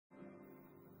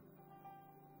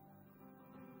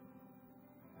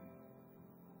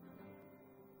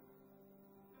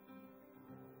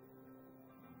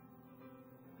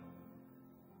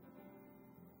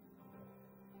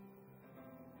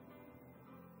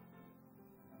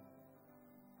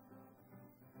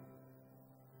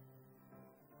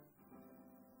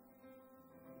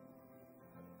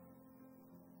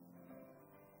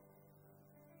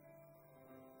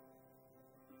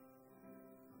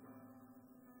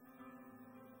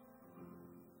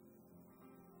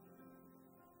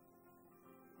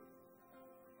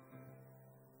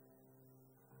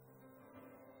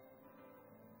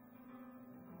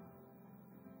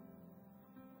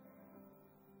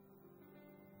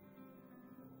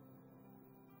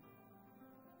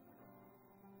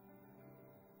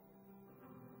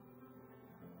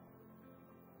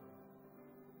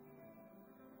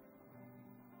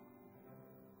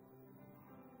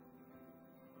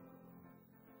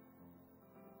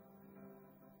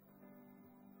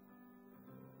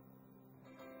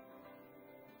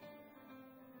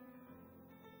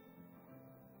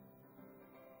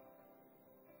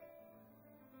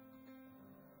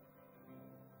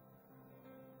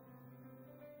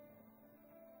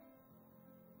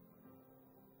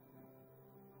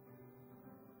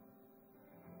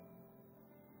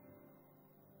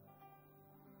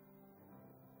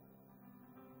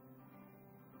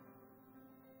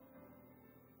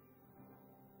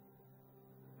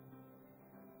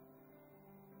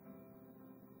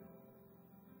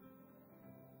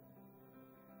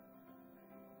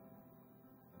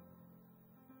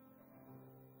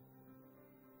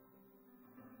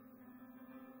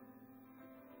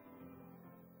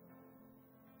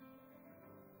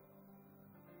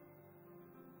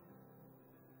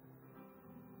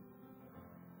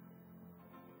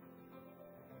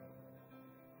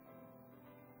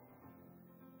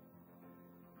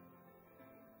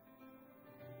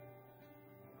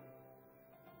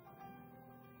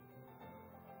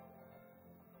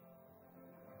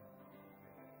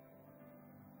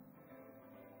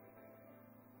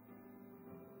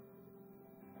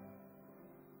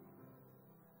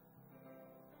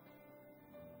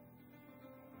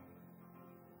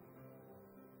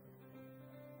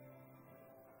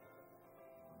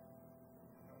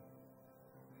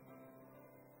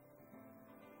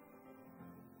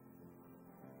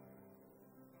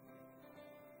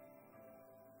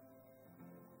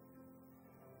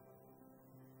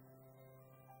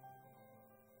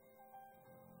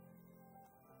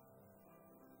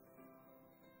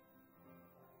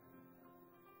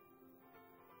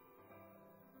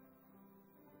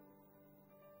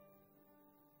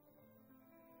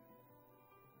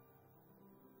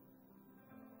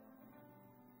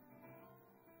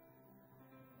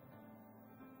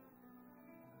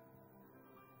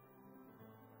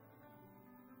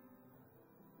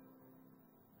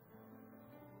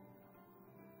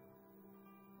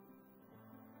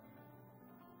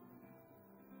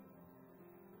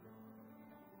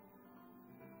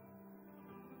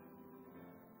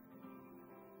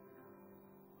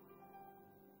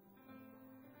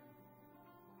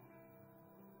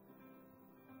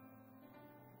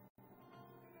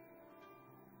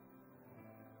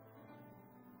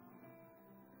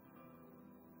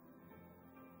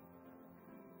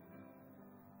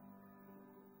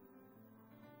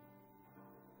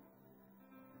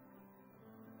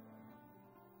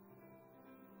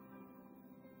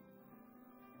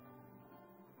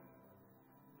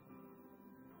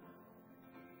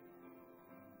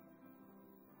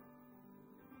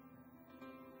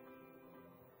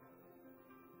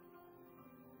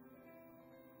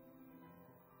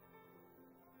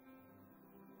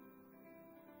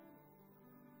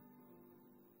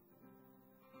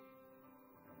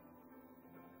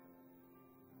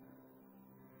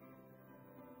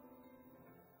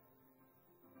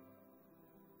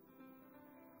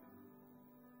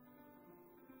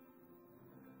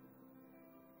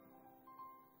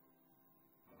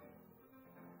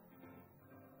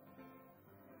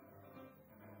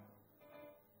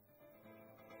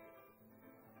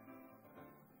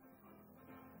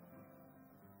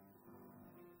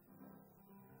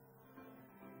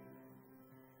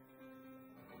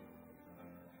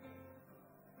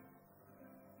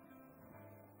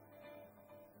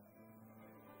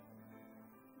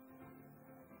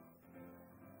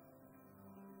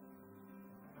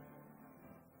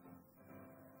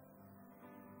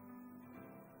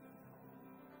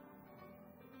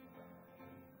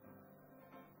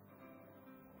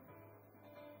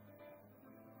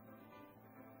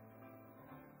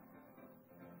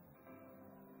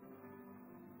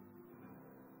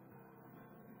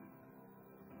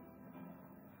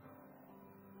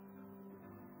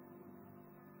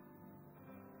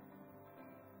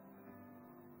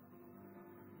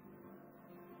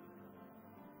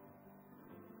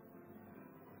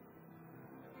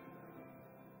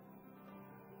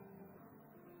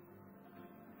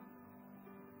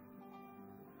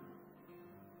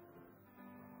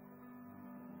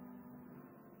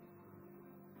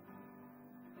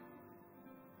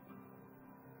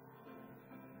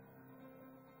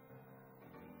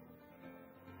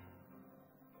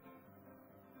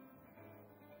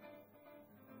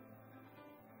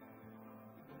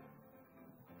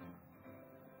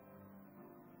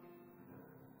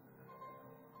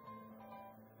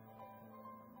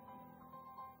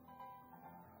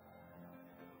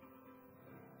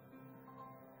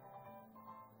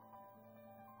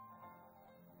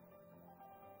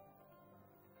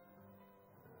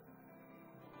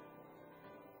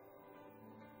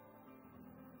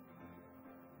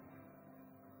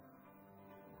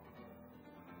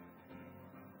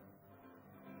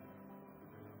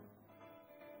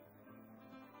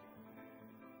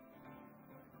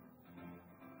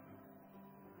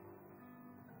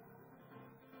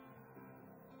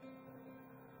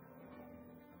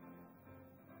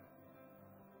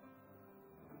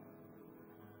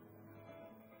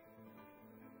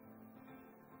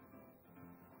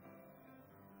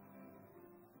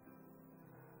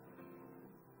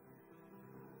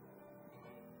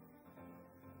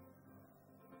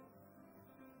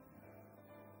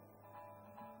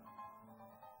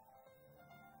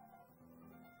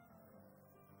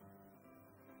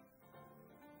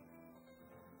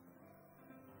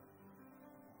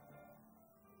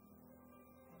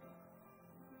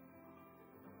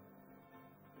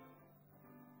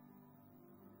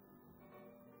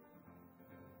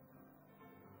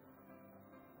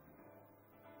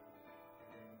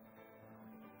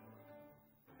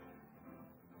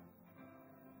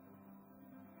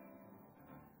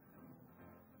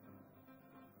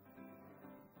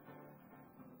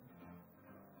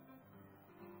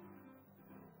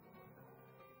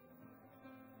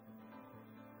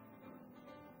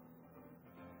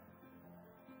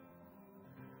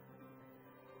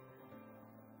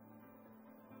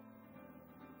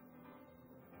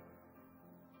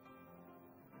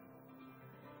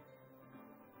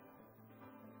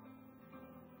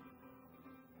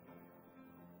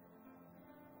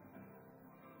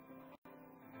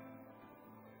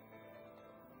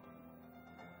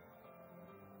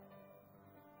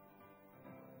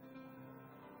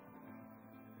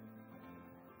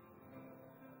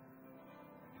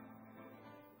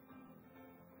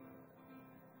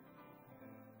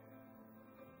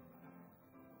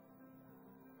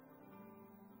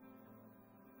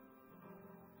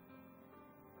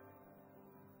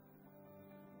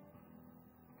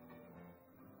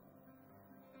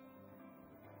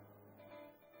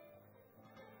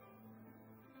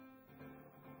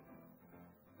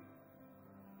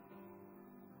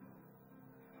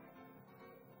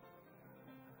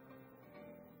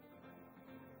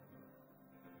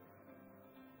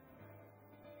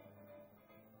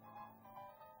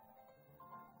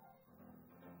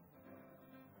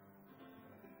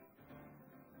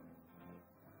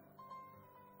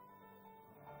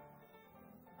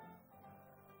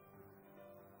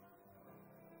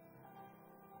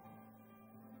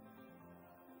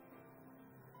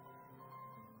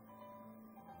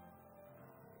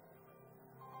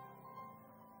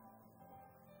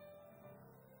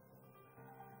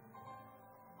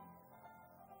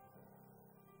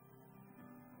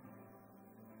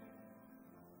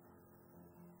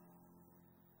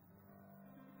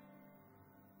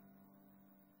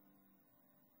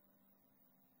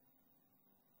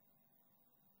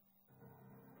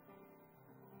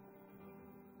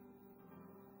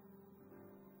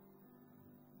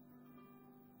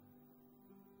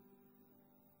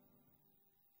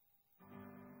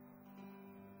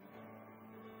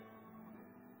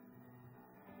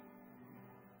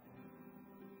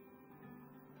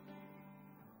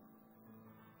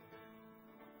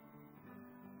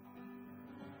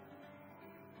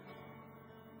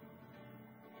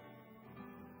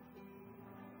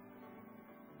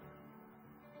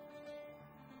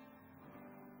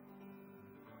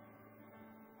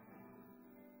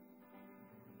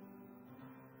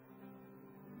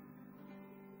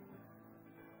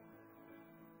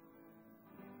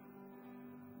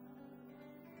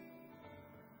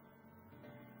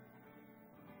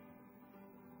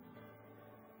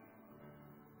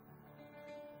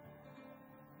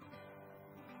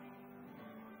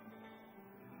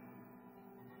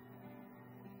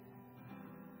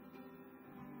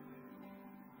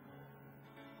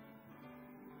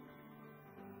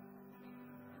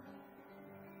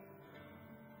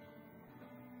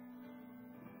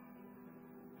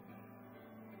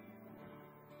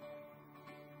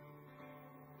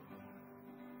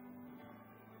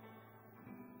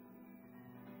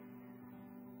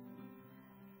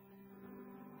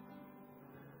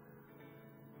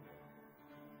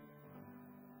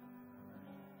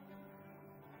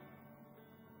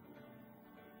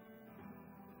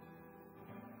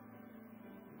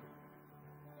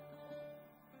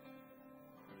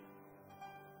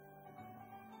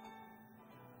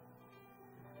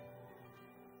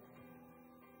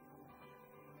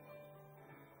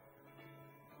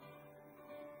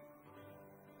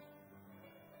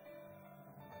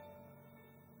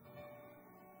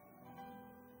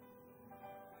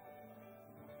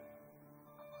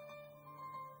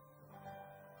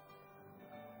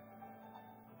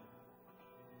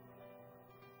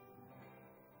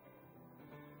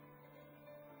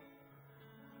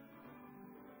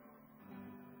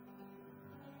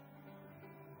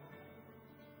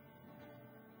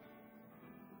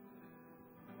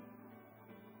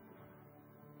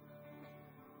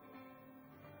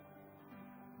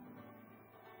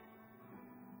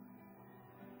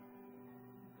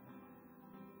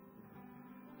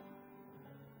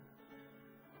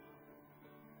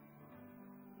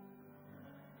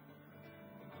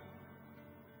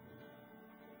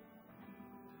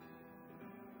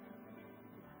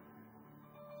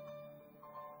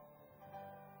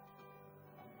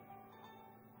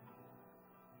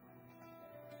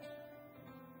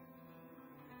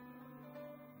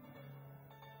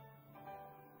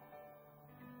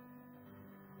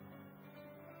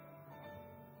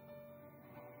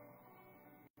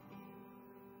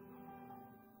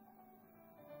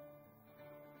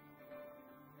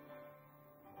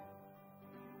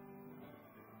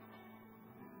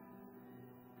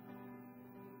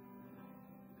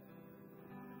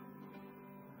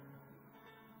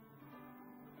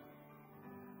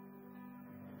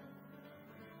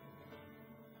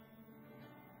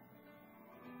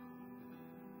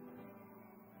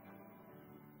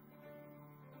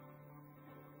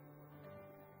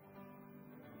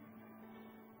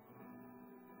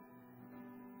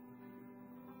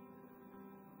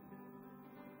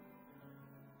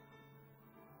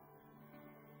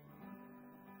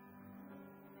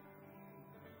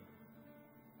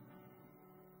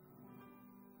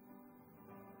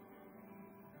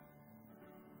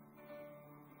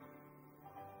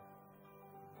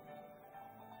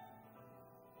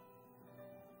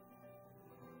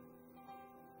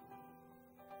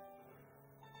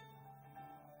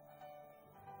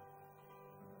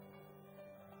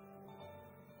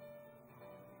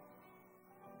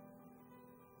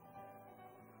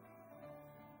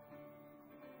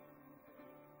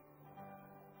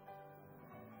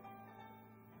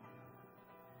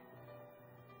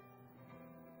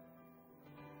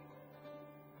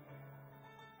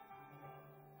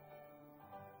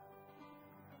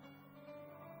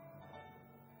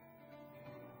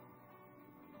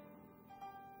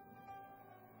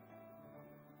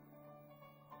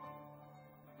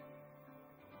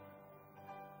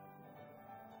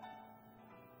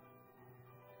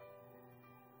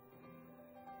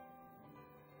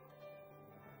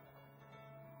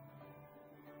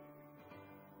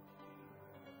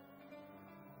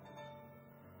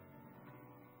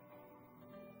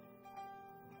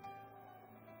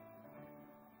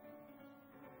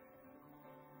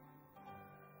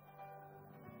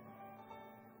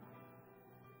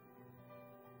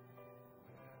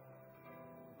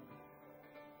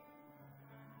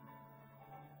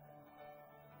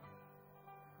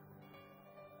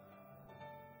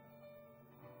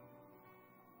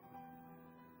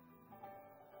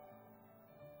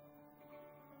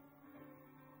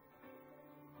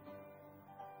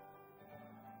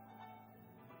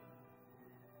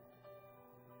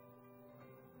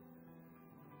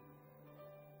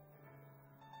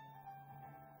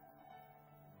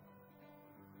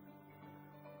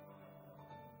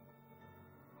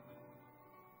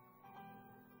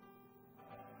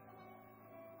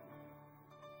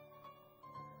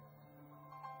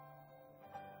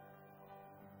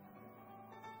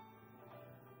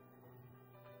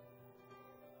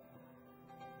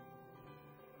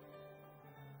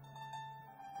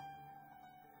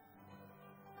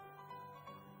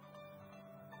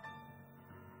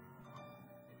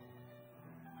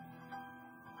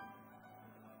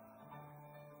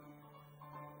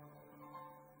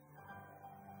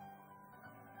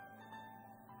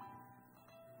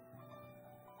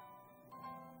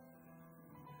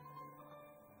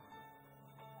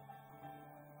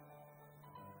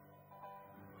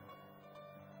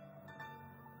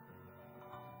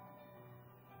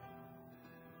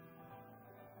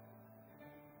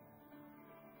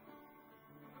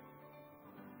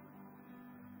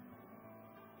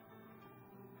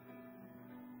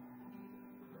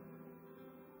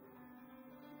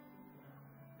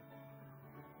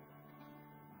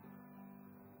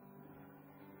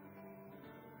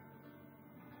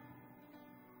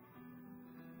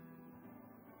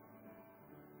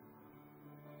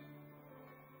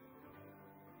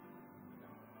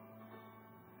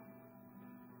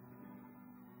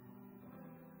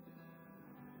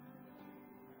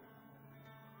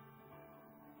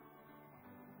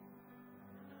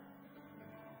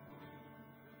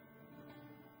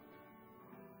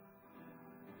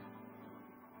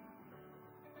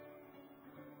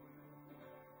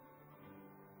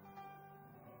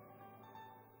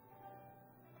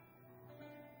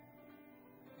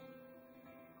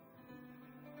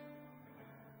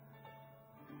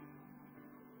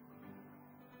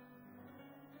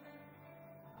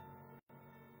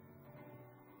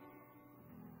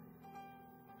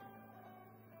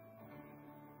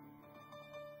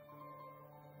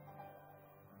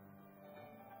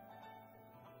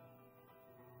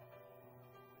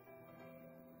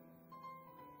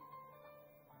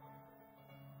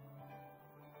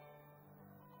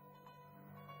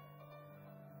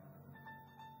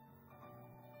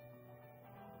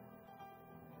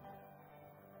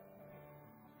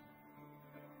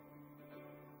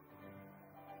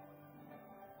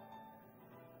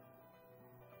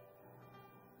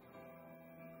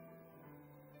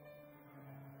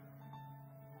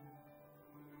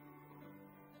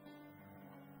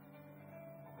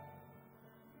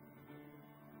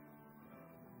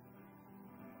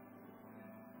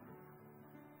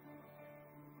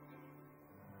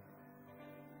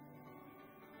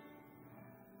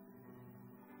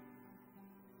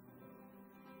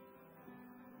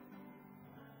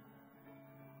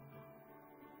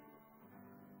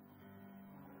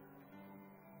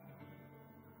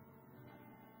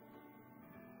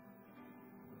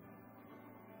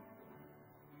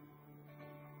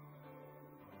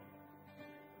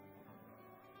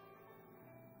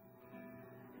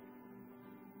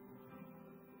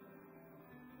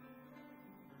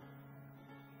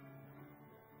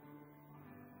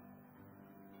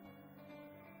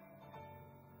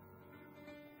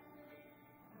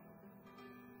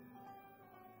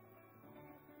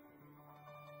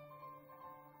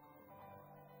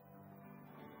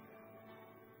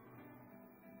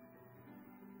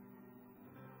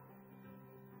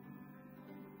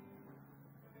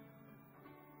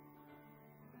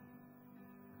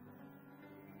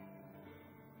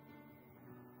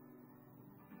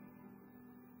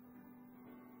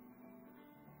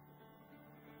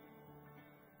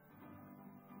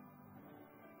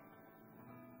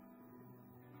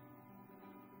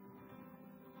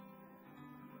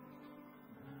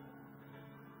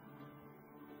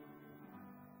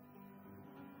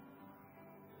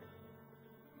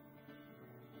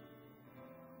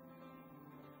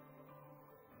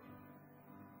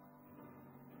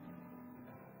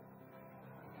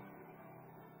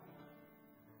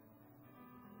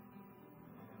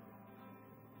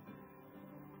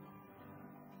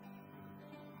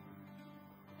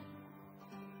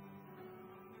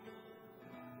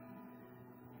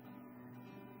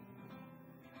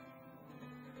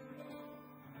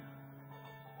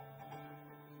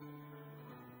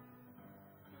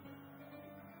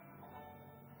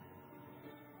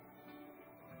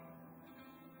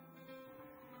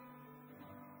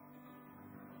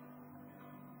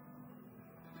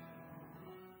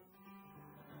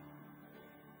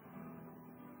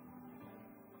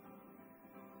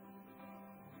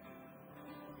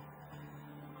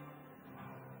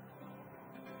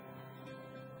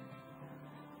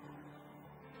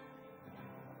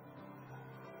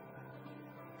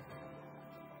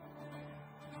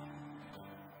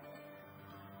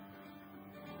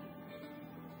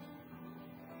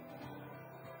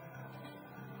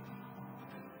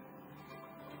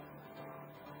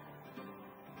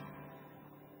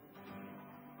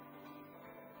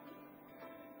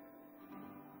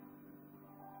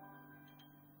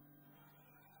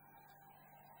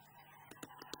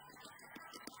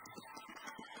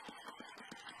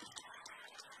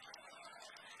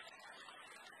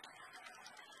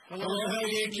Hello,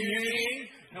 Hellgate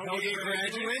community, Hellgate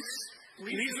graduates.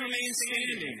 Please remain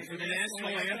standing for the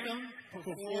national anthem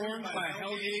performed by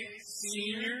Hellgate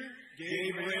Senior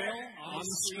Gabriel on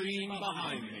the screen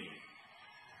behind me.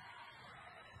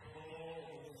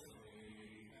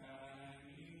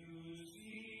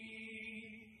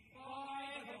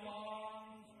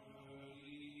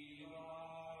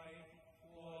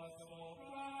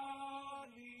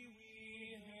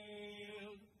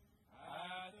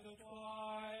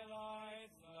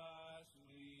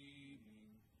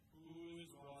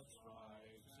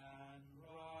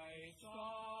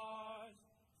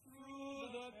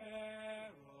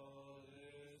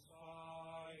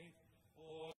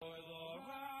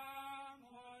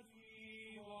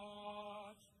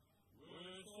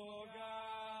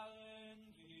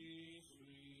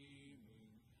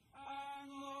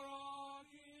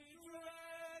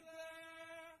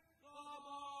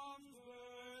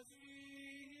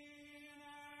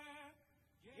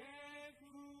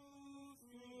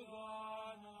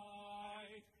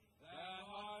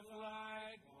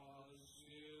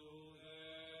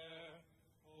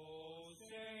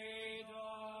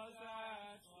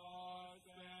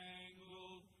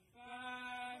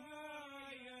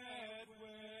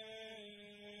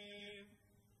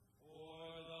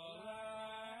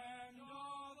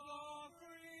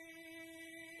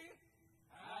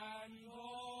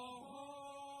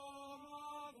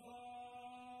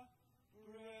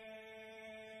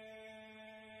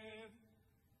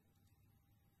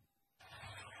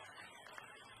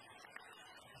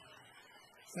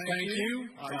 Thank you.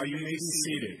 You may be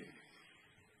seated.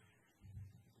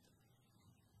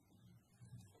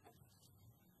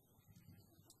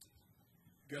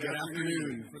 Good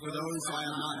afternoon. For those I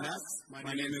have not met,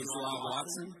 my name is Rob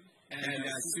Watson, and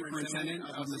as Superintendent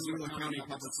of Missoula County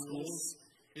Public Schools,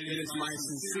 it is my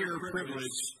sincere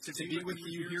privilege to be with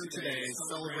you here today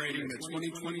celebrating the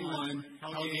 2021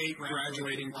 Hellgate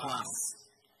graduating class.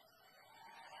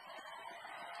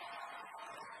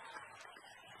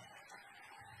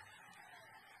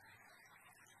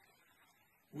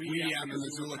 We at the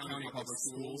Missoula County Public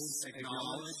Schools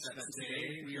acknowledge that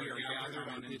today we are gathered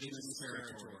on Indigenous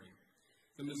territory.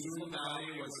 The Missoula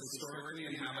Valley was historically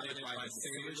inhabited by the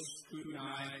Salish,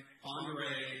 Kootenai, Pend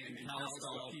Oreille, and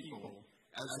Kalispel people,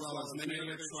 as well as many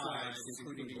other tribes,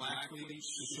 including Blackfeet,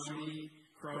 Shoshone,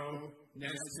 Crow,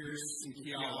 Nez Perce, and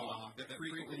Kiowa, that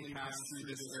frequently pass through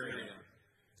this area.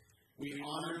 We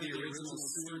honor the original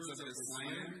stewards of this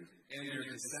land and their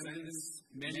descendants,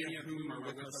 many of whom are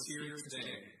with us here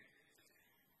today.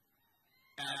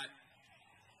 At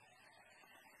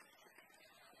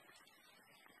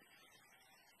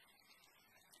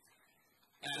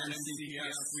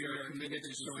MCPS, we are committed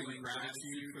to showing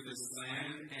gratitude for this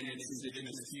land and its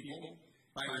indigenous people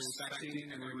by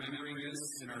respecting and remembering this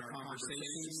in our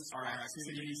conversations, our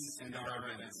activities, and our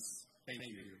events. Thank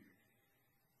you.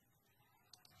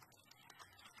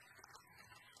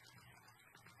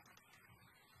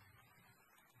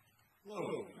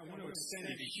 Hello, I want to extend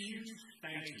a huge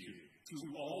thank you to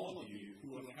all of you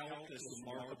who have helped this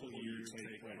remarkable year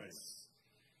take place.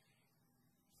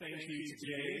 Thank you to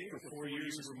Jay for 4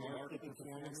 years of remarkable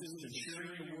performances and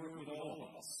sharing your work with all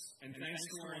of us. And thanks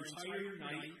to our entire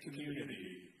Knight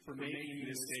community for making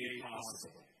this day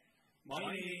possible.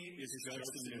 My name is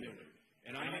Justin Miller,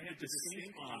 and I have the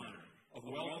distinct honor of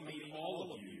welcoming all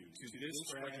of you to this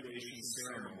graduation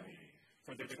ceremony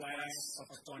for the class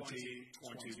of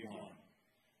 2021.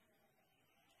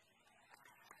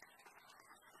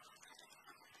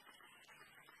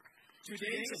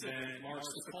 Today's event marks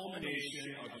the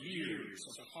culmination of years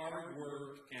of hard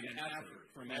work and effort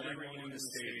from everyone in the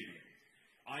stadium.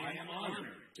 I am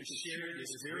honored to share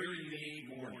this very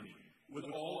unique morning with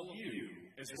all of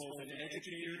you as both an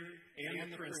educator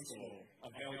and the principal of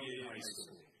Hellgate High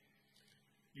School.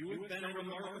 You have been a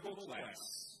remarkable class,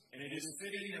 and it is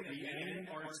fitting that we end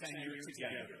our tenure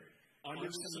together under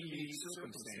some unique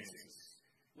circumstances.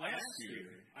 Last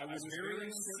year, I was very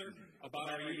uncertain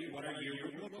about what our year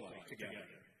would look like together.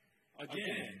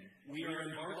 Again, we are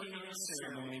embarking on a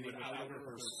ceremony without a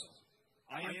rehearsal.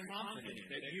 I am confident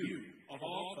that you, of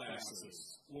all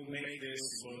classes, will make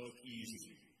this look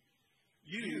easy.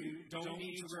 You don't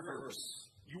need to rehearse.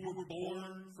 You were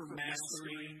born for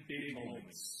mastering big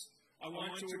moments. I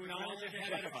want to acknowledge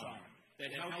ahead of time that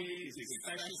Hellgate is a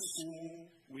special school.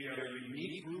 We are a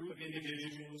unique group of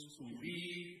individuals who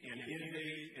lead and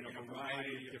innovate in a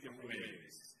variety of different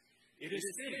ways. It is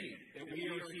fitting that we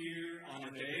are here on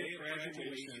the day of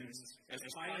graduations as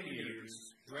pioneers,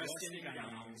 dressed in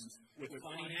gowns, with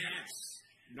fine hats,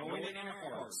 knowing in our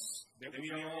hearts that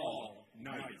we are all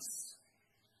Knights.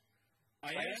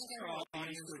 I ask our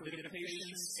audience for a bit of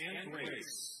patience and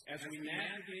grace as we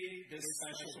navigate this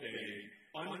special day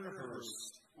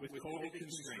unrehearsed with COVID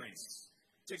constraints.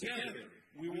 Together,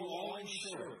 we will all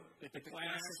ensure that the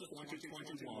class of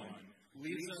 2021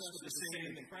 leaves us with the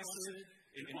same impressive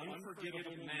and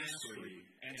unforgettable mastery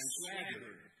and swagger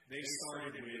they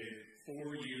started with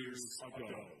 4 years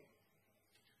ago.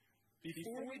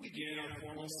 Before we begin our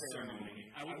formal ceremony,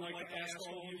 I would like to ask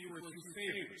all of you for a few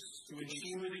favors to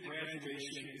ensure that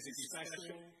graduation is a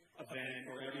special event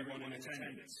for everyone in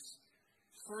attendance.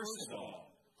 First of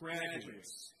all,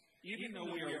 graduates, even though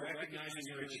we are recognizing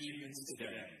your achievements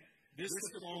today, this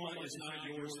diploma is not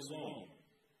yours alone.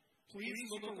 Please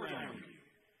look around you.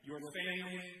 Your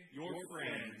family, your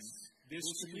friends, this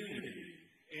community,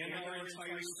 and our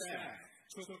entire staff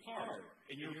took part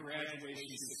in your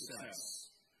graduation success.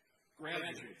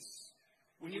 Graduates,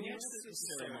 when you exit the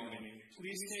ceremony,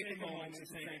 please take a moment to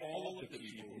thank all of the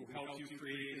people who helped you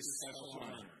create this special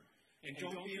honor. And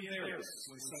don't be embarrassed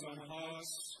when someone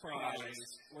hugs, cries,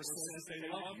 or says they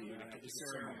love you after the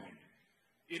ceremony.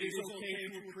 It is okay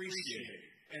to appreciate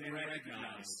and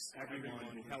recognize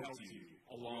everyone who helped you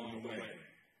along the way.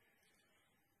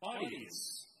 Audience,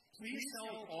 please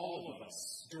help all of us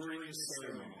during the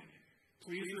ceremony.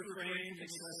 Please refrain from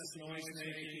excessive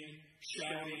noise-making,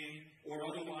 shouting, or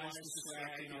otherwise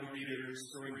distracting our readers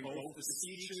during both the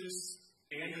speeches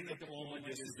and the diploma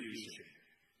distribution.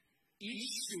 Each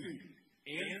student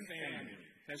and family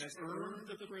has earned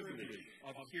the privilege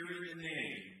of hearing the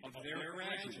name of their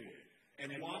graduate and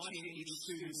watching each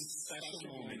student's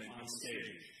special moment on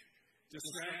stage.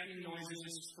 Distracting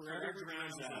noises forever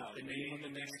drowns out the name of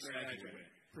the next graduate,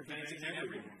 preventing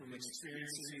everyone from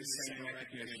experiencing the same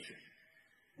recognition.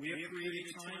 We have created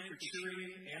time for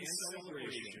cheering and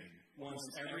celebration once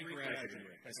every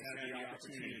graduate has had the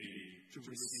opportunity to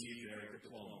receive their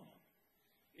diploma.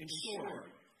 In short,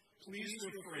 please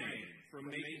refrain from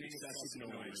making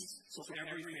excessive noise so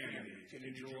every family can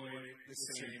enjoy the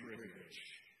same privilege.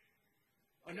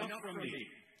 Enough from me.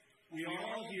 We are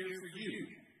all here for you,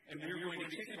 and we're going to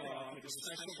kick it off with a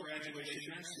special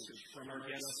graduation message from our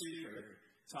guest speaker,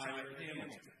 Tyler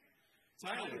Hamilton.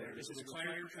 Tyler is a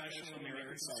retired professional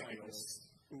American cyclist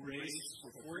who raced for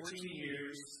 14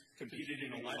 years, competed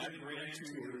in 11 Grand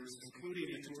Tours, including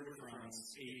the Tour de France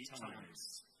 8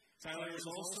 times. Tyler is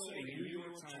also a New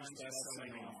York Times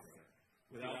best-selling author.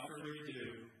 Without further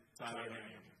ado, Tyler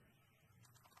Hamilton.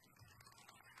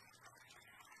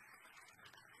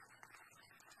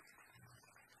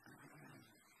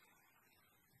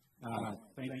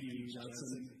 Thank you,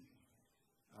 Judson.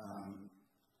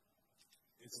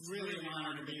 It's really an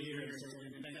honor to be here,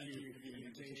 and thank you for the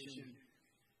invitation.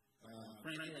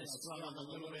 Frankly, I struggled a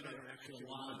little bit, or actually a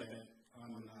lot of it, on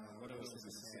what I was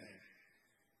going to say.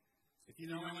 If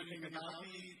you know anything about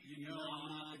me, you know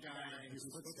I'm not the guy whose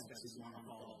footsteps you want to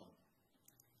follow.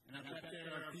 And I bet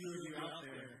there are a few of you out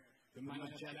there that might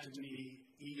object to me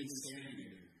even standing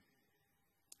here.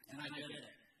 And I get it.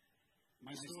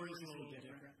 My story is a little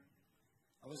different.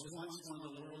 I was once one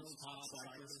of the world's top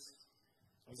cyclists.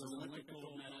 I was an Olympic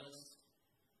gold medalist.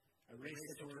 I raced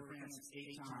the Tour de France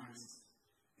 8 times,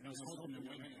 and I was hoping to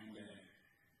win it one day.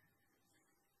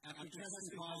 After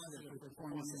testing positive for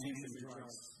performance-enhancing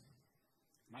drugs,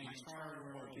 my entire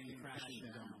world came crashing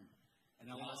down, and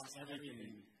I lost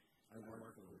everything I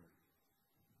worked for.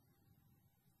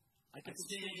 I could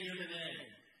stand here today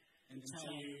and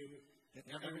tell you that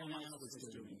everyone else was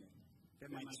doing it,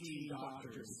 that my team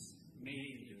doctors made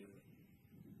me do it,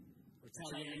 or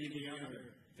tell you any of the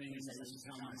other things I used to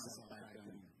tell myself back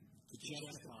then to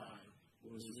justify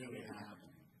what was really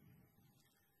happening.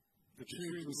 The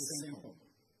truth was simple.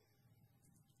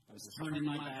 I was turning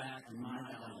my back on my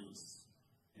values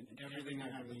and everything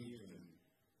I believed in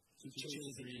to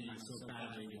chase the dream I so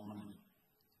badly wanted.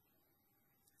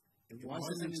 It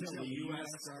wasn't until the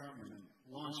U.S. government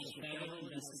launched a federal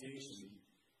investigation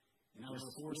and I was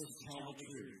forced to tell the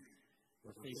truth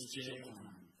or face jail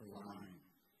time for lying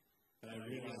that I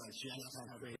realized just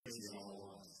how crazy it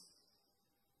all was.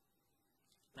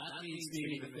 That leads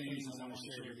me to the things I want to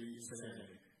share with you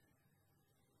today.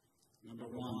 Number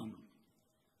one,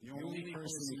 the only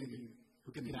person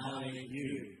who can validate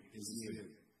you is you.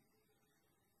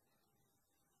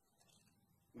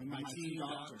 When my team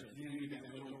doctor handed me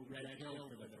that little red pill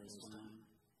for the first time,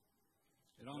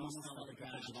 it almost felt like a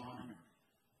badge of honor.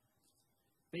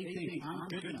 They think I'm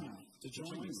good enough to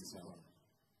join this club.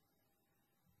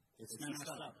 It's messed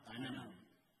up, I know.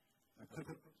 I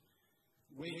put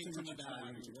way too much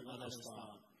value into what others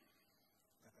thought.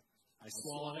 I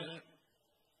swallowed it,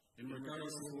 and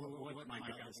regardless of what my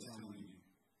gut was telling me.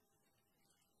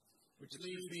 Which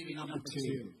leads me to number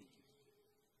two.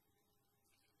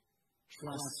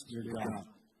 trust your God.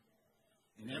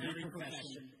 In every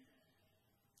profession,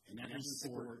 in every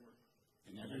sport,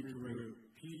 in every group,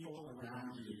 people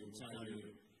around you will tell you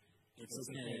it's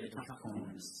okay to cut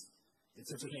corners.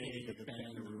 It's okay to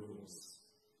bend the rules.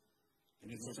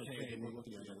 And it's okay to look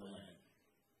the other way.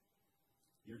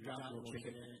 Your gut will kick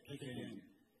in.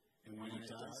 And when it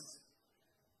does,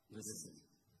 listen.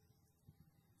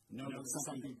 Know that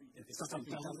if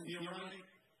something doesn't feel right,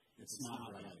 it's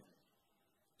not right.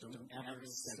 Don't ever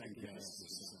second guess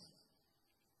yourself.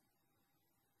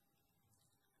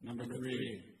 Number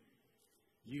 3,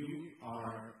 you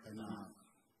are enough.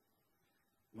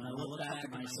 When I look back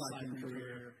at my cycling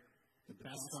career, the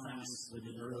best times were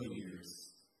the early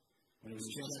years, when it was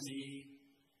just me,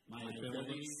 my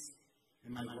abilities,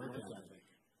 and my work ethic.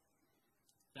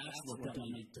 That's what got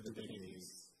me to the big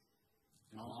days.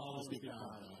 And I'll always be proud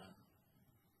of that.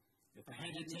 If I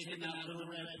hadn't taken that little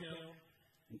red pill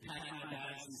and packed my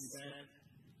bags instead,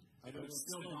 I would have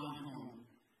still gone home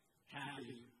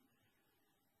happy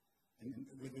and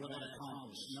with what I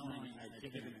accomplished, knowing I'd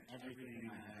given it everything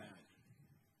I had.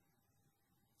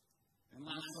 And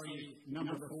lastly,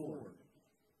 number 4,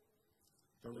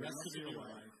 the rest of your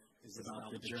life is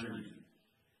about the journey,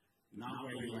 not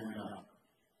where you end up.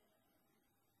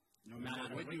 No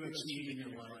matter what you achieve in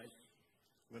your life,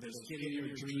 whether it's getting your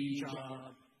dream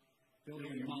job,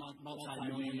 building a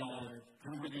multi-million-dollar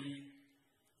company,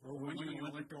 or winning an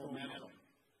Olympic gold medal,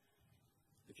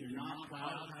 if you're not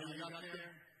proud of how you got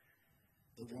there,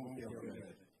 it won't feel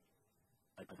good.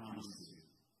 I promise you.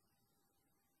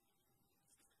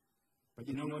 But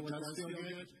you know what does feel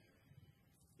good?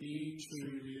 Being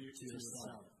true to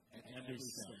yourself at every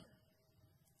step,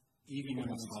 even when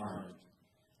it's hard,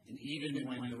 and even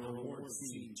when the rewards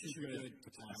seem too good to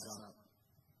pass up.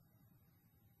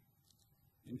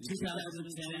 In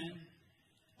 2010,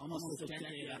 almost a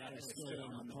decade after I stood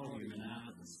on the podium in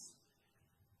Athens,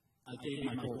 I gave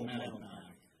my gold medal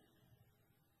back.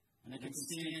 And I can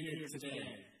stand here today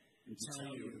and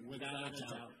tell you, without a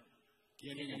doubt,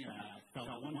 giving it back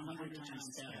felt 100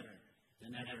 times better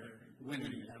than ever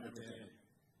winning it ever did.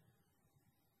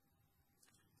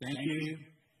 Thank you,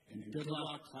 and good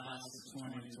luck, class of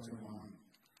 2021.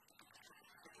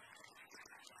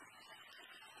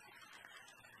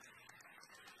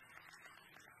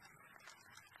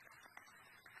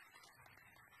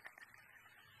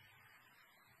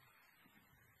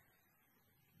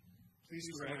 Please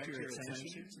direct your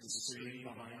attention to the screen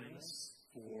behind us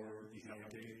for the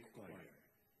Hellgate choir.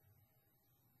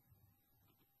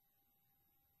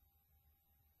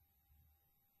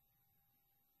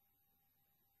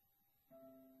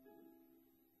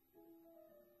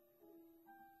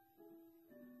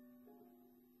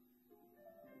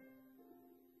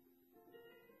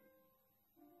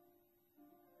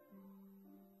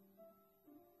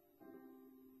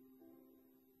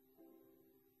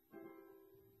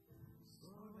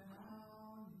 Slow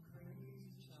down, crazy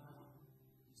child.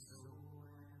 You're so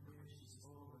ambitious.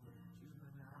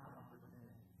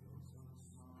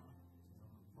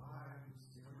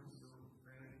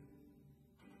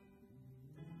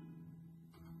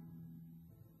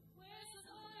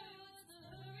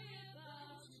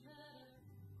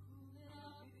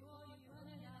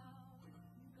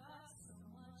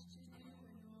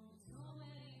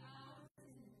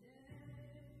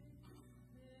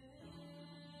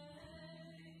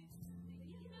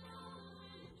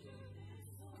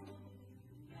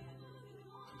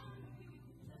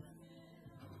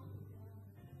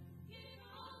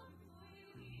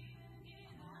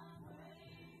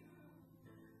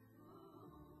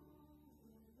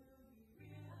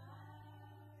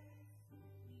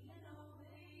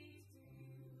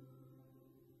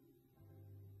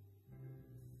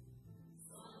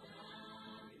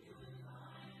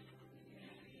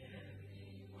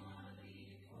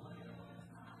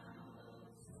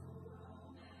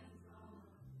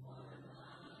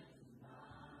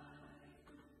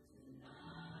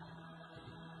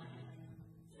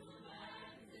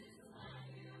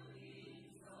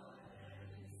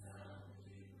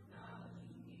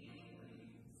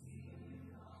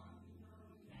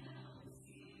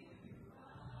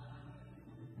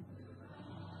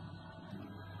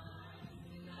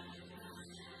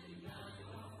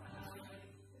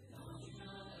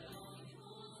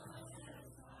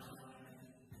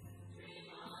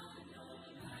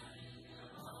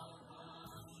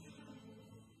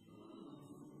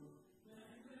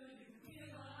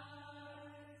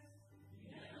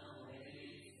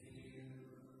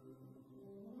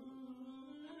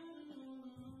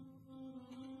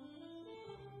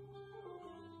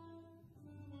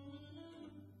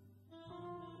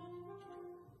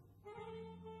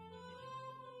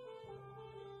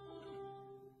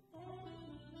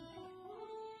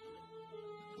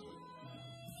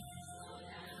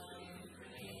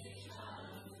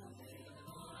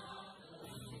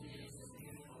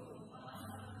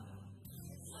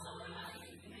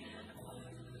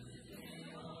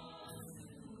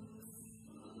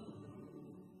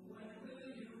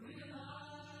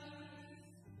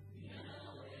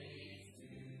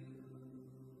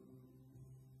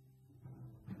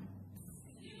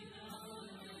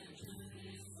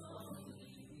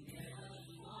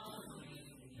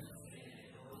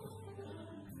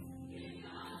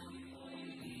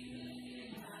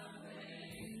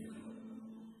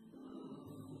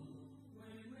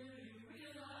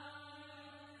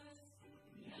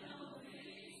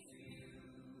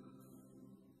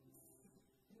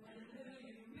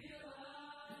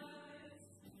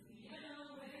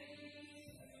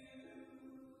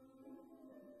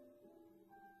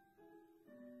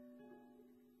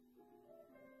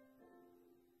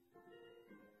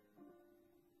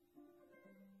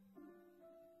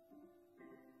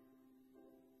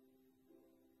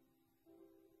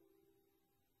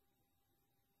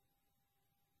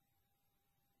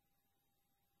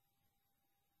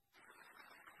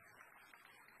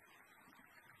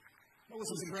 That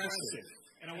was impressive,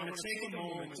 and I want to take a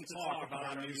moment to talk about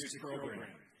our music program.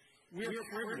 We're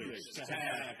privileged to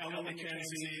have Ellen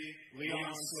McKenzie,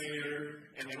 Leon Slater,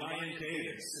 and Ryan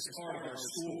Davis as part of our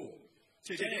school.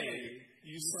 Today,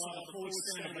 you saw the full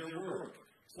extent of their work,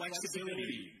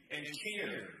 flexibility, and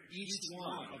care each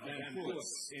one of them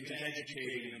puts into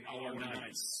educating our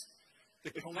knights.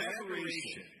 The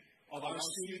collaboration of our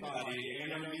student body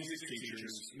and our music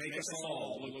teachers make us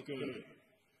all look good.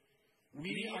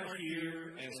 We are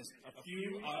here as a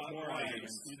few more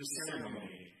items through the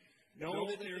ceremony. Know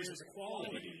that there is a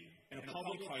quality in a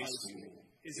public high school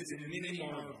is a mini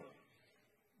marvel.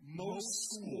 Most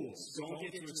schools don't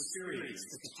get to experience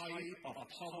the type of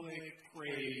public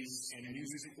praise and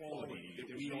music quality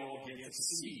that we all get to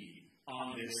see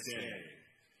on this day,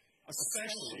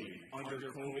 especially under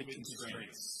COVID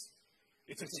constraints.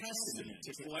 It's a testament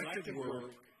to collective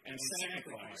work and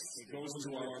sacrifice that goes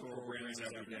into our programs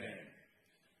every day.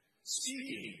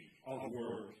 Speaking of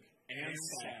work and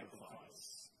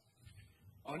sacrifice,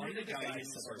 under the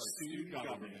guidance of our student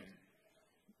government,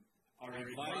 our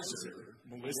advisor,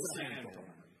 Melissa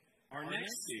Hanthorne, our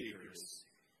next speakers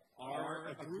are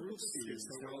a group of students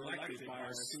that were elected by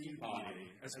our student body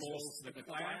as both the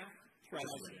class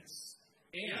presidents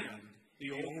and the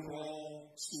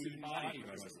overall student body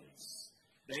presidents.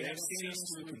 They have seen us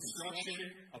through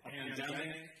construction, a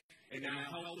pandemic, and now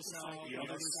helped us out the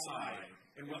other side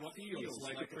in what feels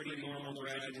like a pretty normal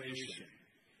graduation.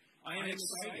 I am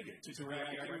excited to direct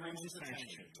everyone's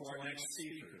attention to our next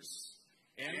speakers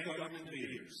and government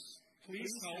leaders.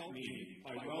 Please help me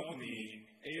by welcoming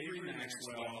Avery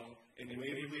Maxwell and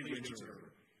Waverly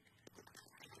Winter.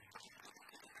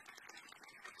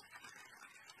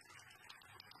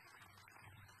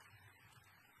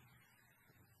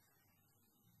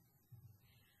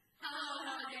 Hello,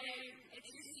 Hellgate. It's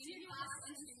your senior class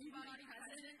and student body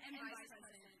president and vice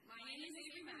president. My name is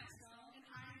Avery Maxwell, and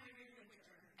I'm Waverly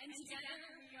Winter. And together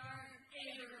we are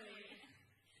Avery.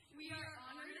 We are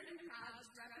honored and proud to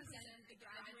represent the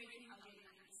graduating Hellgate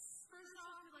Knights. First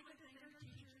off, we'd like to thank our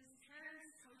teachers, parents,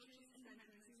 coaches, and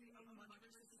mentors who we owe much of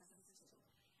our successes to,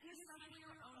 and especially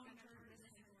our own mentor, Ms.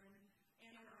 Hanthorne,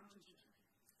 and our own teacher.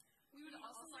 We would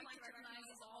also like to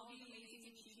recognize all the amazing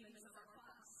achievements of our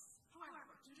class.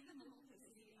 However, due to the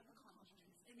multiplicity of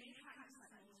accomplishments, it may have to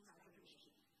Sentinel's graduation.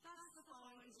 Thus, the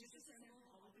following is just a sample of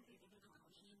all we've been able to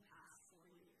accomplish in the past 4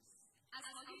 years. As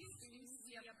Hellgate students,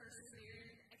 we have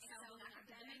persevered, excelled in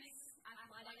academics,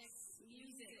 athletics,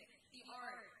 music, the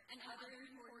art, and other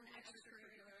important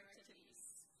extracurricular activities.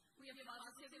 We have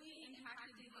positively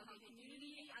impacted the Hellgate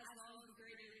community as well as the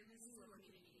greater Missoula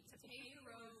community to pave the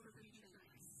road for future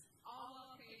nights, all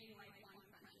while creating lifelong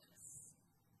friendships.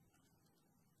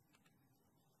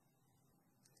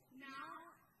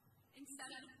 Now, instead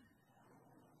of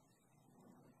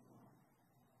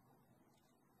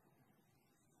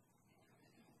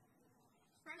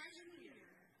freshman year,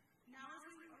 now is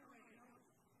when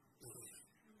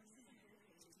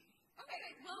okay,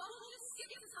 well, we'll just skip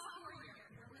the sophomore year.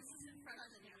 We're listening to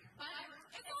freshman year. But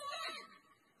it's all good.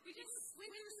 We just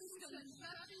went through some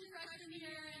construction freshman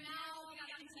year, and now we got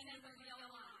contended with the yellow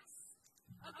lines.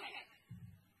 Okay.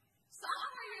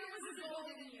 Sophomore year was a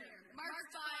golden year,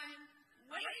 marked by,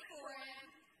 wait for it,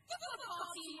 the football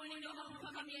team winning the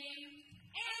homecoming game,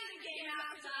 and the game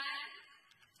after that.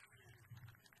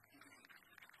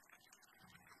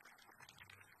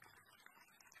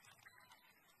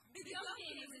 The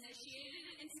Hellgate was initiated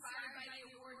and inspired by the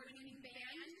award-winning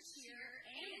band, cheer,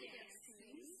 and dance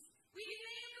teams. We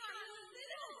may have gotten a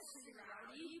little too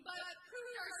rowdy, but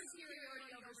proved our superiority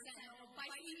over Sentinel by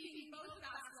sweeping both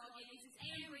basketball games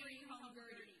and bringing home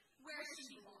Gertie, where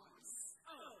she belongs.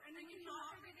 Oh, and then we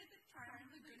cannot forget the triumph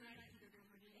of the Good Night and Good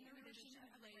Company in the rendition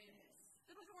of Lay It Is.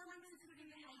 The performance, including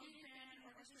the Hellgate band and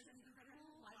orchestra's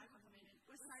incredible live accompaniment,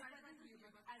 was cited by the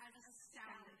yearbook as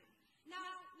astounding.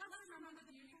 Now, let's remember the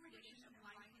beautiful rendition of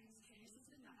Lion King's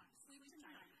Sleep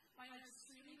Tonight by an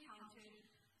extremely talented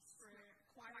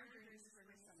choir during the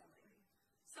spring assembly.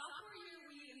 Sophomore year,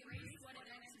 we embraced what it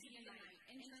meant to be a knight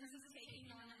in terms of taking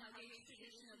on the Hellgate's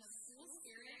tradition of school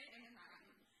spirit and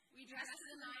pride. We dressed to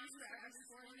the nines for every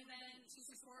sporting event to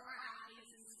support our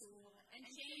athletes in school and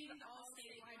chained all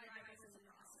statewide rivals in the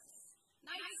process.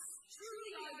 Knights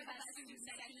truly are the best student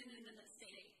section in the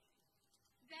state.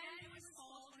 Then it was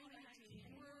fall 2019,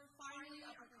 and we're finally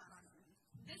upperclassmen.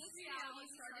 This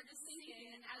reality started to sink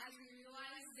in as we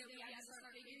realized that we had to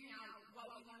start figuring out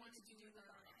what we wanted to do with our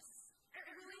lives. It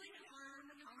really hit hard when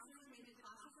the counselors made the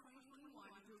class of 2021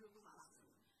 Google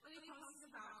Classroom, where they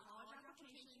posted about college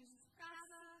applications,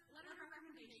 FAFSA, letter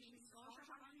recommendations, scholarship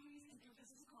opportunities, and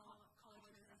emphasis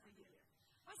college as the year.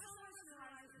 I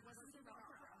realized it wasn't the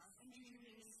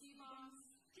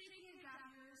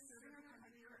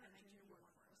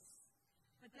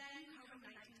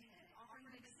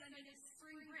extended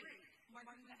spring break,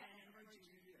 marking the end of our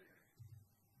junior year.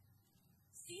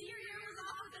 Senior year was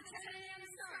off with a 10 a.m.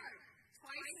 start.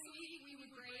 Twice a week, we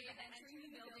would brave entering the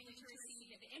building to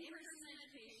receive in-person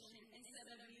education instead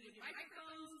of muted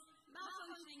microphones,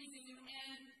 malfunctioning Zoom,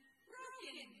 and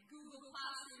broken Google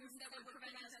Classrooms that would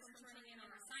prevent us from turning in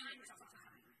our assignments on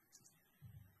time.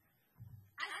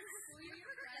 As the school year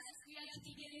progressed, we had to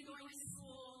begin going to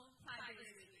school 5 days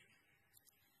a week.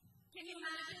 Can you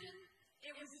imagine?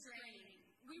 It was draining.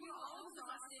 We were all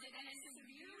exhausted, and it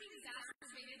severely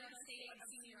exacerbated our state of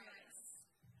senioritis.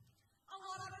 A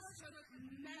lot of us took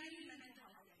many mental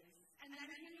health days, and then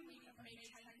came the week of May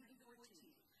 10th and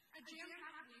 14th, a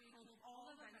jam-packed week full of all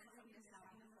events that we missed out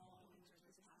in the fall and winter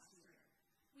this past year.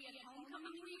 We had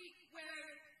homecoming week, where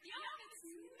the outfits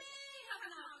may have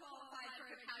not qualified for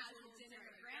a casual dinner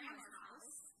at Grandma's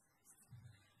house.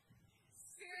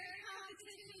 Spirit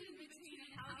competition between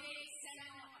Hellgate,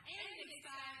 Sentinel, and Big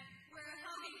Sky, where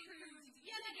Hellgate proved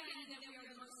yet again that we are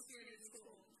the most spirited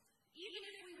school, even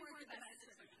if we weren't the best at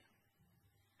trivia.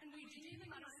 And we didn't even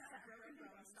let us set broken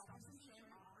bones stop us from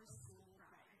showing off our school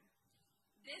pride.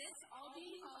 This all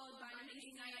being followed by an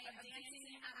amazing night of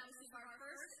dancing at most of our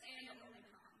first and only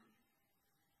prom.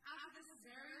 After this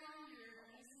very long year,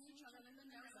 only seeing each other in the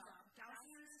nose up,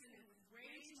 dousing our skin with way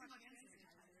too much hand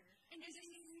sanitizer, and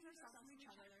distancing ourselves from each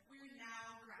other, we are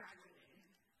now graduating.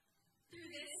 Through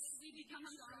this, we become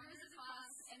stronger as a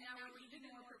class, and now we're even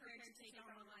more prepared to take on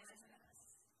our lives ahead of us.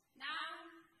 Now,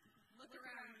 look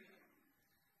around you.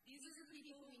 These are the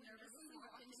people we nervously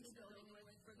walked into the building with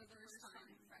for the first time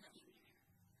freshman year.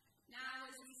 Now,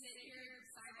 as we sit here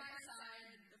side by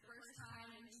side, the first time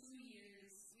in 2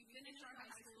 years, we finish our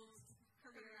high school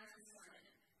career as we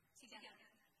started, together.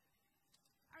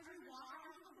 As we walk out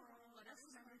into the world, let us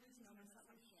remember these moments that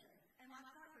we shared, and let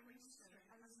that bring us strength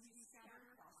as we scatter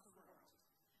across the world.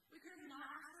 We could have not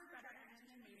asked for a better end to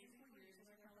an amazing 4 years with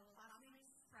our fellow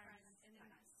classmates, friends, and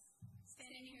mates.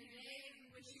 Standing here today, we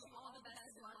wish you all the best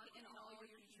of luck in all your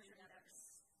future endeavors.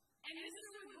 And Mr.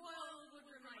 Woodboyle would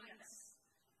remind us,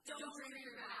 don't drink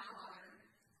your bath water.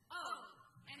 Oh,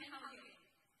 and Hellgate,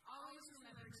 always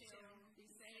remember to be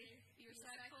safe, be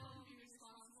respectful, be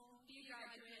responsible, be a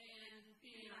graduate, and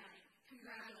be united.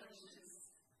 Congratulations.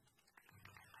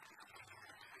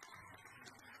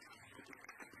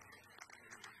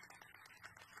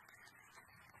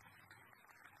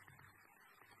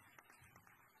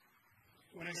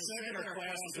 When I said that our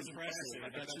class was impressive, I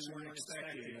bet you weren't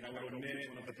expecting that I would omit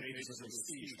one of the pages of the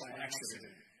speech by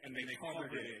accident, and they covered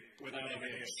it without a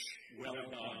hitch. Well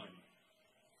done.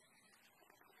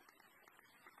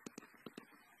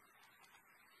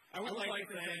 I would like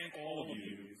to thank all of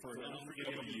you for an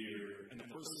unforgettable year and the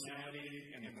personality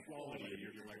and the quality of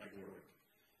your collective work.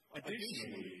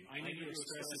 Additionally, I need to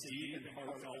express a deep and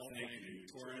heartfelt thank you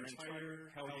to our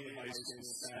entire Hellgate High School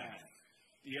staff.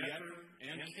 The effort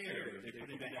and care they put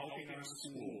into helping our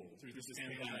school through this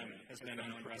pandemic has been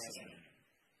unprecedented.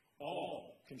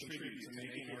 All contribute to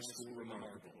making our school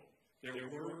remarkable. Their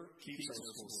work keeps our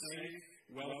school safe,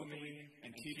 welcoming, and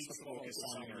keeps the focus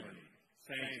on learning.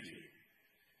 Thank you.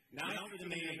 Now for the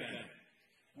main event.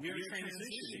 We are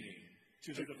transitioning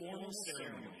to the formal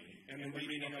ceremony and the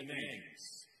reading of the names.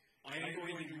 I am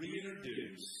going to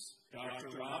reintroduce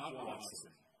Dr. Rob Watson,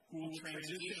 who will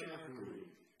transition our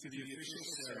group to the official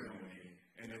ceremony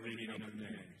and the reading of the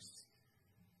names.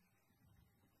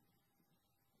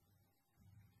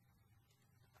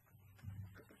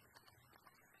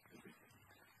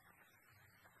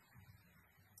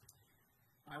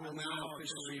 I will now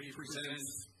officially present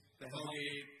the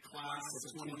Hellgate class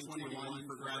of 2021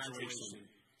 for graduation.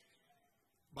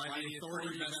 By the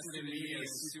authority vested in me as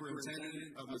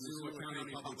Superintendent of Missoula County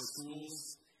Public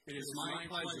Schools, it is my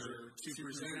pleasure to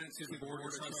present to the Board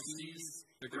of Trustees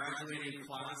the graduating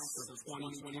class of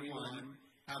 2021,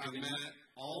 having met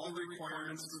all the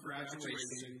requirements for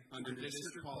graduation under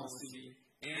district policy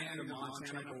and the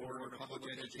Montana Board of Public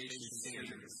Education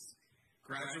standards.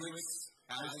 Graduates,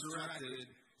 as directed,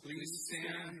 please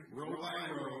stand row by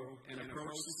row and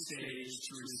approach the stage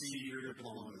to receive your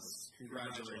diplomas.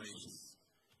 Congratulations.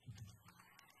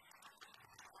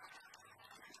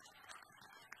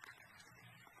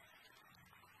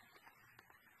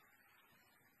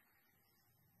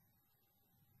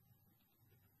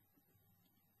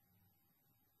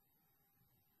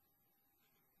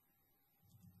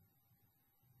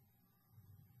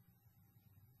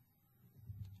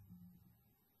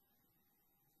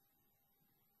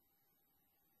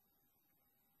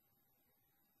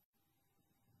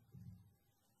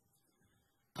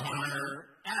 Connor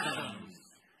Adams.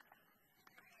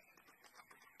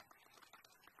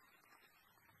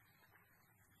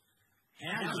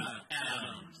 Hannah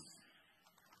Adams.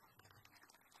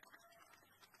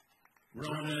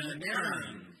 Ronan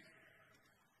Aaron.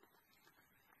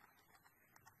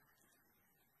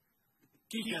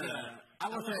 Kika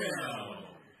Alafeo.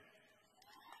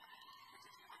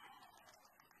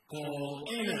 Cole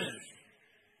Amish.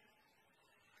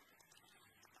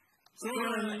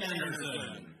 Soren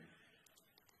Anderson.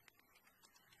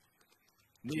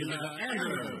 Nila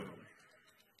Andrew.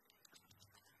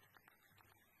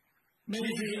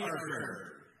 Maisie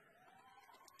Arthur.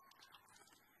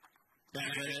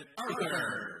 Beckett Arthur.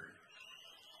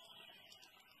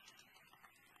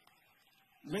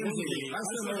 Lindsay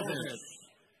Asimovich.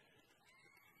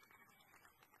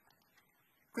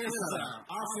 Krista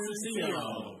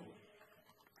Asucio.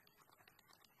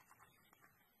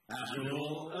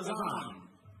 Abdul Azam.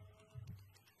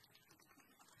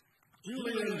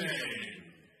 Julian Bain.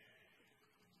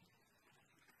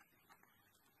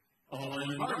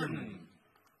 Owen Martin.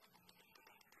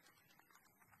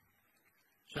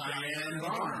 Cheyenne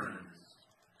Barnes.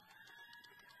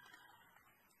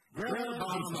 Greta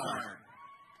Bonsar.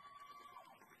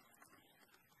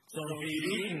 Sophie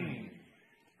Eaton.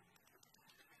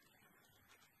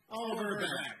 Oliver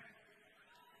Beck.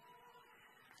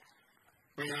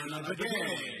 Brianna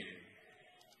Begay.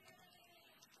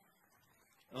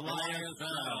 Elias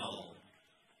Bell.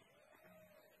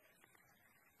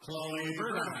 Chloe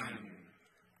Burdine.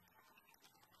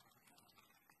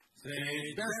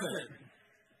 Sage Bessett.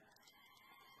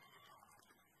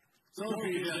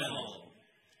 Sophie Diddle.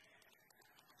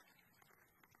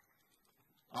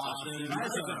 Austin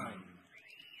Dyson.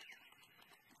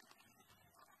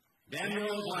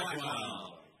 Daniel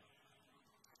Blackwell.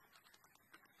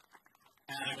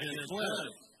 Atticus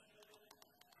Bliss.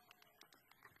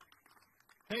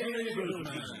 Haley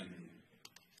Boozman.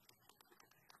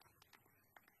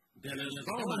 Dennis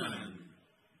Bowman.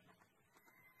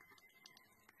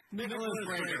 Nicholas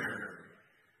Prater.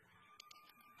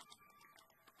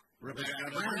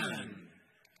 Rebecca Brandon.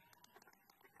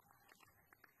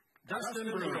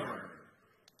 Dustin Brewer.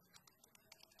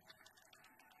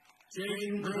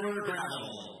 Jane Brewer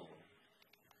Gravel.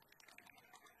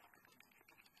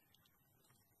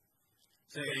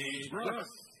 Sage Brooks.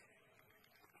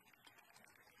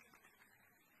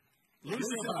 Lucia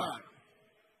Buck.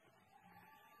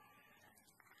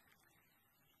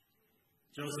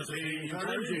 Josephine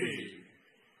Carnegie.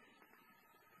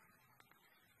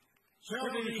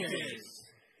 Shelby Case.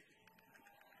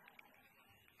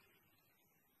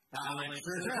 Alex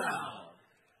Frizzell.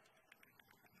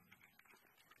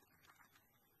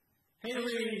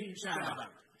 Haley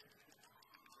Shabbat.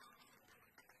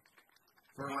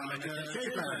 Veronica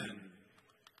Chapin.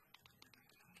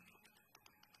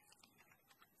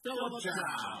 Philip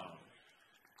Chow.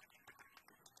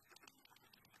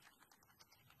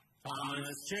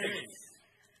 Thomas Chase.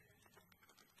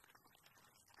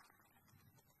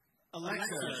 Alexa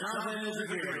Chavez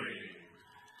Aguirre.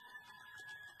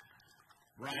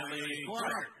 Riley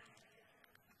Clark.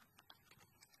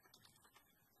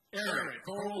 Eric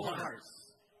Cole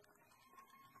Harts.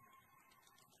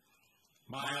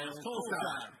 Miles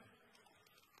Colscott.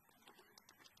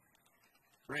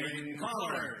 Braden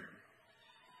Collard.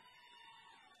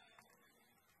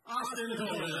 Austin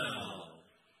Colville.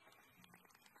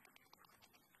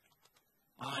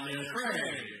 Anya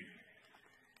Craig.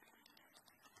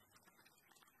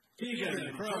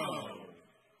 Keegan Crow.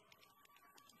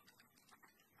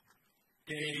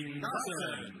 Caden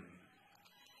Dawson.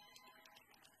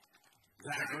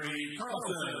 Zachary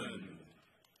Carlson.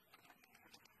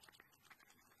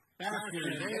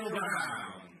 Baskin Dale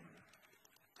Brown.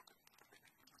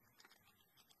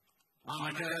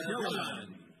 Monica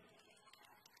Dillon.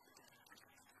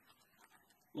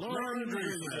 Lauren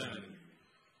Dreesen.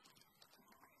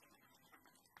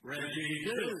 Reggie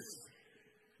Deuce.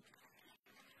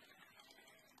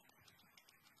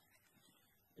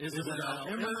 Isabel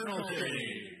Emerald.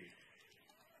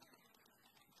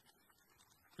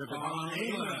 Devon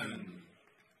England.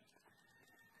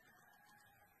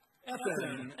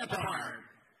 Ethan Eppard.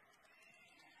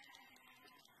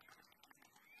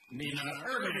 Nina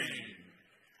Irving.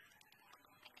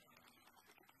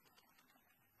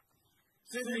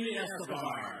 Sydney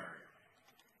Escobar.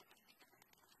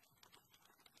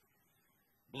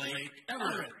 Blake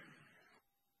Everett.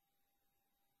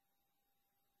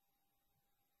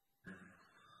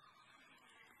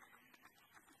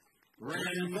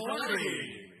 Ren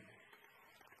Velarde.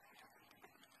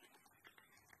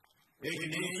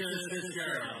 Ignatius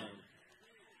Fitzgerald.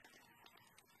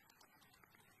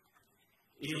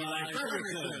 Eli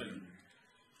Ferguson.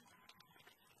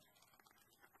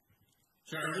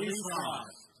 Charlize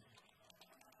Frost.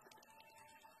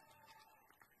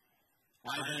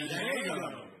 Ivan Diego.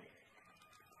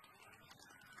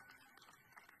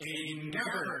 Aiden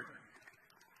Gabbard.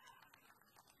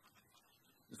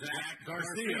 Zach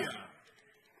Garcia.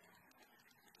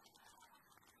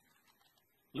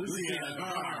 Lucia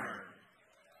Gar.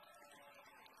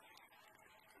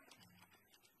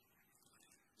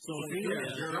 Sophia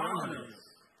Germanis.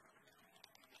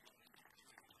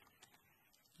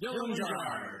 Dylan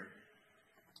Jard.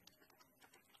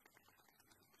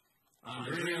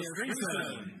 Andrea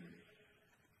Stringson.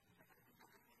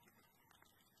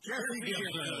 Jesse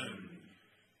Gibson.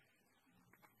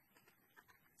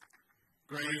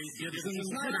 Grace Gibson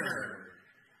Snyder.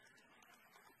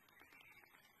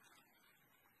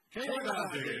 Kayla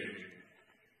Duffy.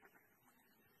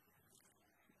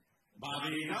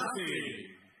 Bobby Duffy.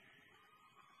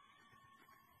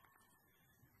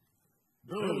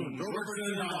 Boone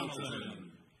Robertson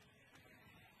Donaldson.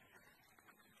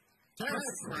 Tess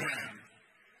Grant.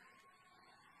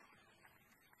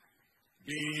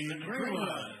 Dean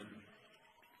Greenwood.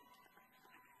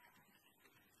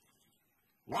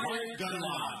 Wyatt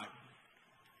Dunlop.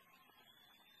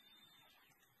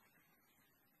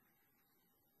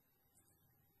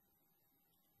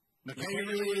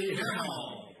 McKaylee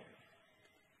Hamill.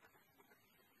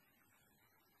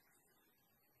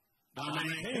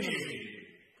 Dominic Haney.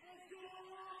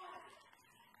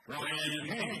 Ryan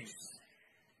Hanks.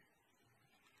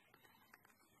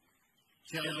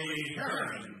 Shelby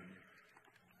Heron.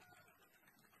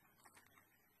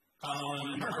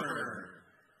 Colin Harper.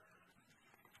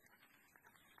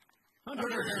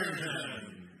 Hunter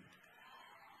Harrington.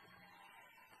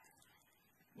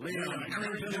 Liam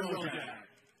Harrington Wilczek.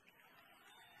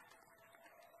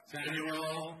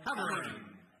 Samuel Haverin.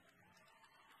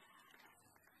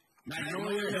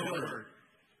 Magnolia Hilbert.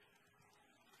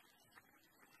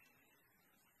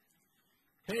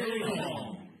 Haley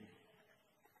Holm.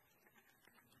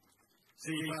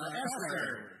 Siva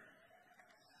Esther.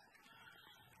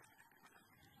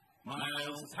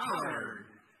 Miles Howard.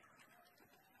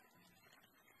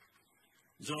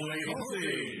 Zoe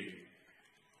Hosey.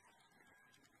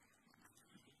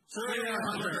 Serena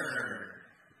Hunter.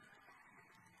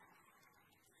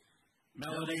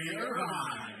 Melody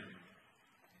Irvine.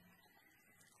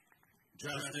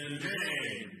 Justin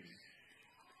James.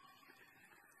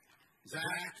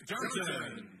 Zach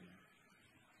Johnson.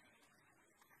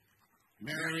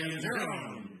 Marion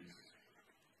Jones.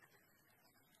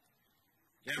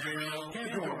 Gabrielle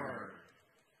Cantor.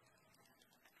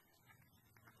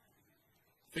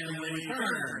 Finley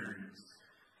Burns.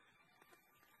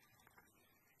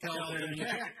 Kelvin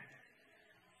Keck.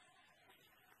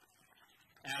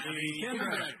 Abby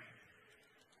Kendrick.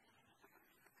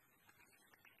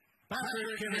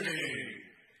 Patrick Kennedy.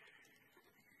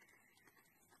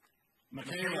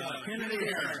 Michaela Kennedy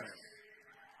Harris.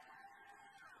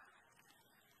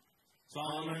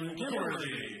 Solomon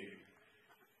Kimberly.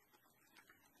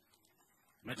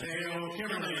 Mateo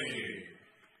Kimberly.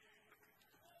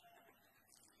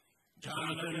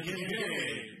 Jonathan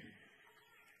Kincaid.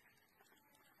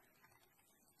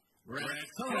 Brett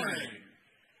Tony.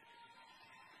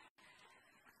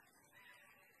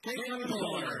 Caitlin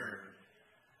Fuller.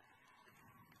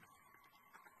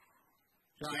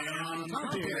 Diane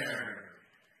Tompier.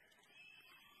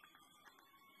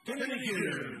 Timothy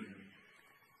Kuhn.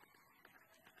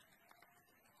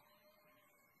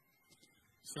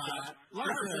 Scott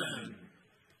Larson.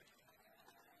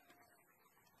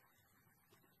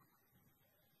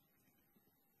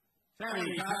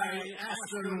 Sammy Kai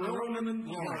Aston Roman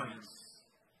Lawrence.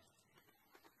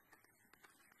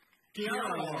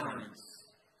 Kiara Lawrence.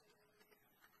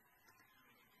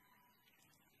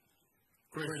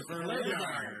 Christopher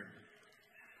Ledyard.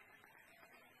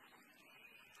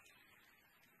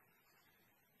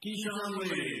 Keyshawn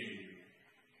Lee.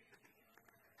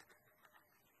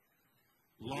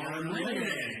 Lauren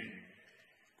Leading.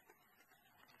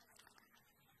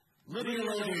 Lydia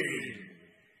Lody.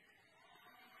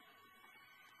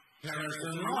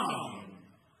 Harrison Long.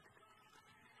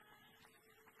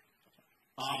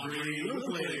 Aubrey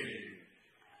Luthley.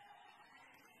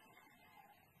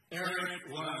 Eric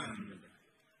Lund.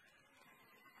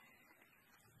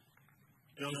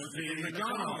 Josephine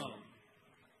McDonald.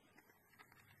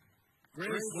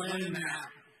 Grace Lynn Knapp.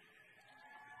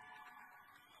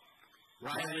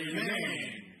 Riley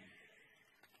Main.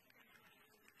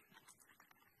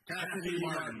 Cassidy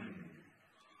Martin.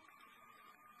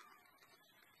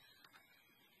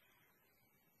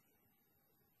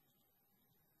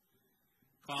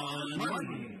 Colin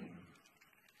Martin.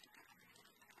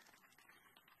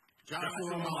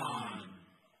 Joshua Mon.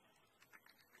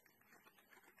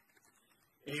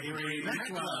 Avery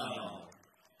Maxwell.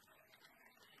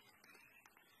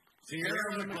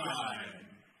 Sierra McBride,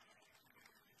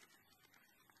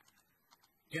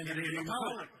 Kennedy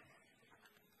McCulloch,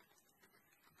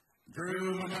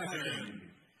 Drew McMuffin,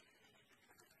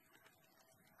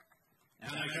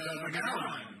 Annika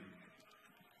McGowan,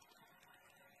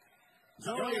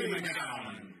 Zoe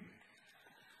McGowan,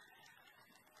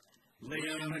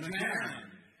 Liam McMahon,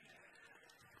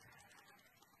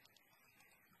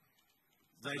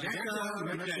 Zydeka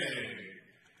McDay,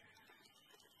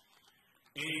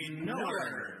 Aiden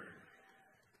Miller,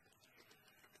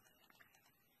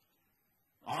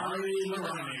 Ari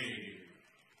Maroney,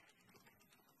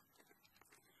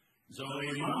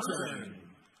 Zoe Munson,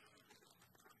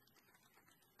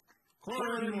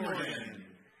 Corin Morgan,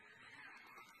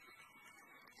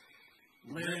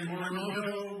 Lynn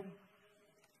Morimoto,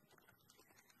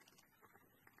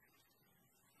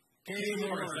 Katie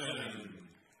Morrison,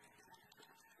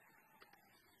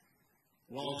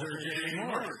 Walter J.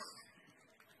 Morris,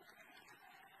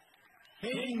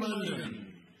 Hayden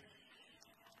Munden,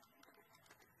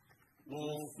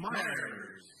 Wolf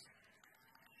Myers,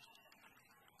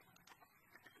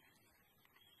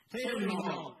 Tatum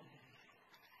Hall,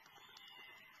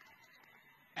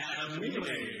 Adam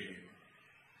Mealy,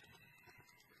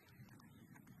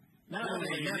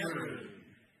 Natalie Netheru,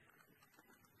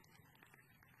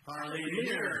 Harley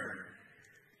Meir,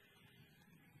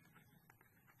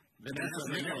 Vanessa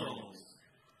Nichols,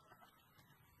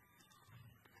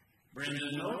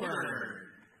 Brendan Oberg,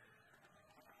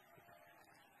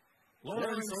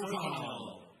 Lawrence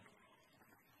O'Connell,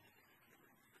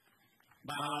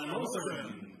 Bowen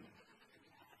Olsen,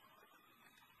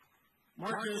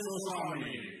 Marcus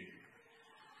Osami,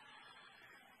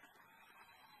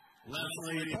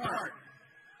 Leslie Park,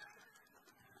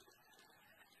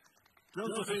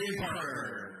 Josephine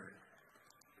Parker,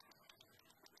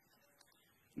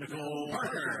 Nicole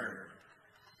Parker,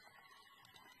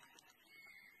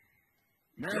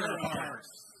 Mara Parks,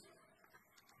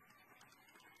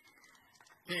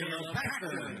 Caleb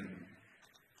Paxton,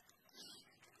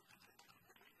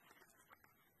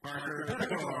 Parker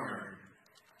Petticord,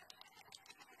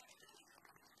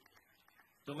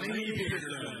 Delaney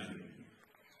Peterson,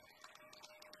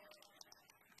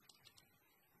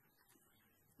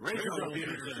 Rachel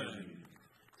Peterson,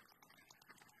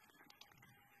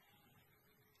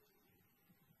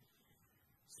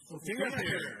 Sophia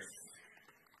Pierce,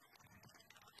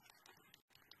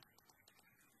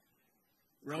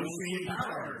 Rosemary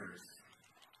Powers,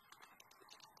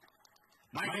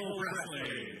 Michael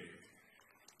Presley,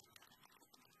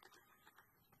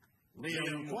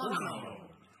 Liam Quano,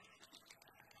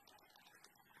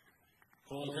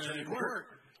 Colton Quirk,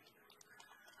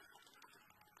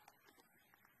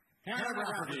 Hannah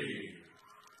Rafferty,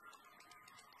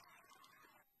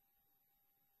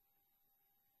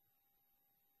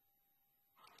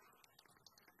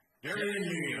 Darian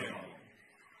Neal,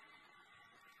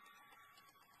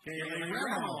 Kaylee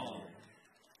Randall,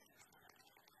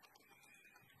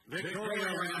 Victoria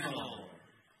Randall,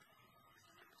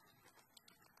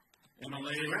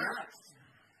 Emily Ratz,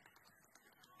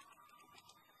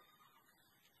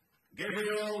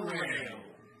 Gabriel Rail,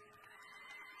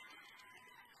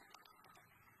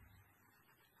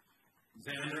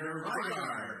 Xander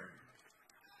Rygaard,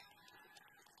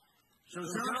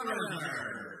 Shoshana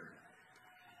Resner,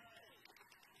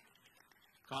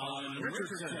 Colin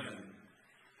Richardson,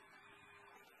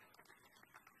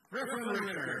 Griffin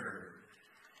Richter,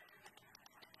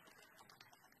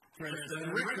 Tristan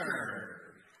Richter,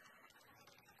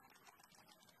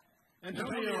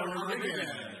 Antonio Rodriguez,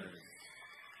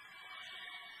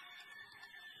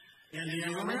 India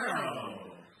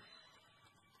Romero,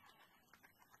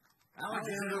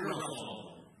 Alexander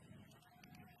Russell,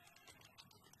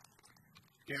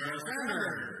 Gareth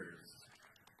Sanders,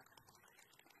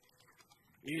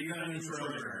 Ethan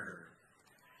Schroeder,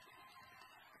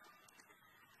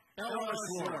 Ella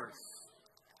Schwartz,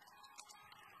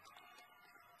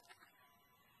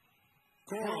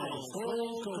 Coral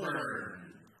Cole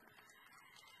Coburn,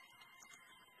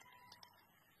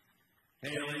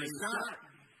 Haley Scott,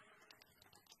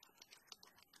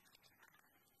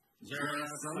 Zara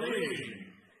Salim,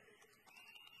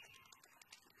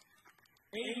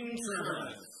 Aiden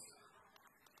Service,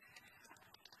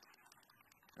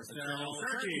 Estelle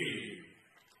Turkey,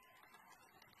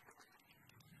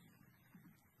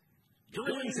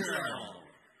 Julian Terrell,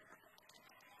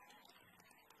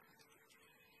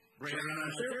 Brianna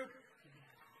Ship,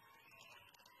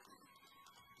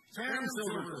 Sam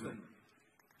Silverton,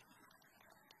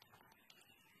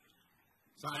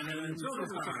 Simon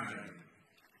Silverstein,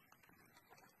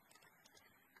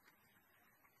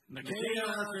 Nakia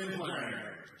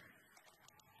Sinclair,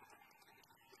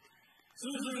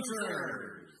 Susan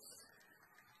Serves.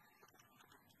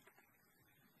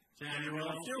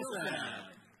 Samuel Stilstad.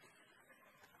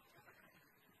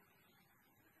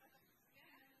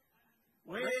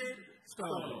 Wade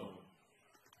Stowe.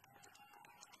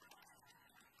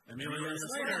 Amelia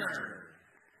Slater.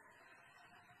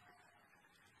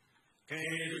 Kay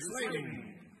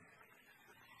Slayton.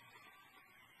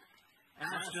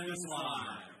 Ashton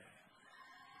Sly.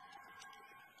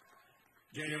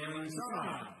 Jalen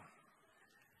Sama.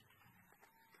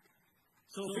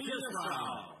 Sophia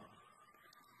Stroud.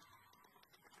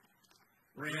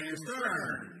 Raymond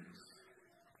Stearns.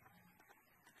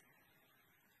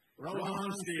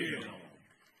 Rohan Steele.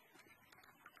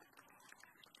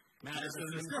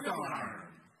 Madison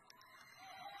Strickar.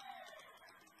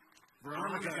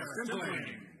 Veronica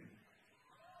Simpling.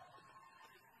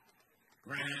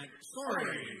 Grant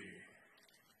Story.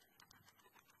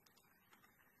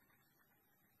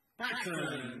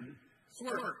 Paxton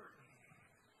Swirk.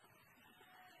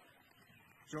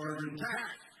 Jordan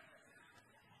Tack.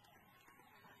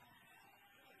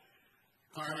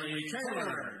 Carly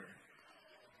Taylor.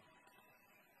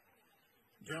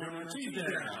 Jonah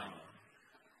Teasdale.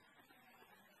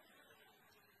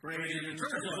 Brady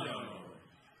Turzo.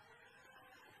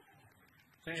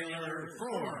 Taylor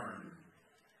Thorne.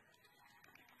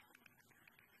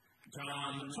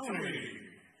 John Tony.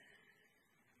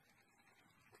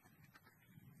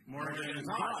 Morgan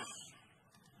Tosh.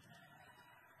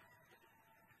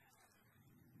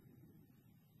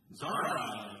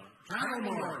 Zara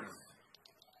Travelmore.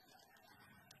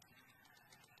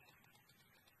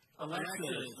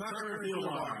 Alexis Tucker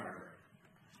Fieldar.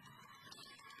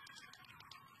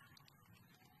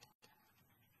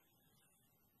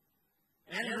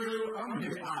 Andrew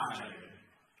Umpai.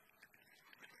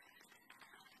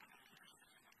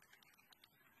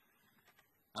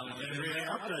 Alexandria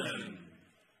Upton.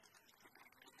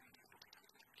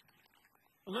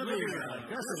 Olivia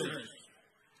Gusevich.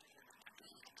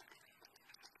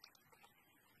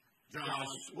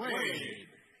 Josh Wade.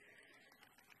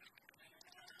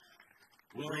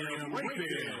 William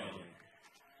Wakefield.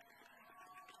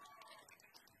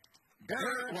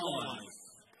 Garrett Wallace.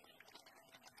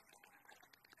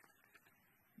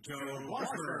 Joe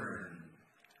Washburn.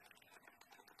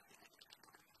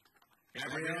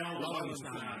 Gabrielle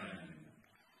Wallenstein.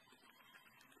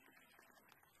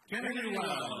 Kennedy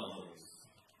Wells.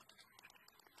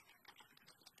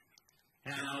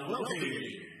 Hannah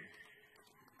Wilkie.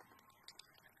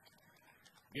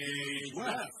 Gage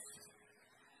West.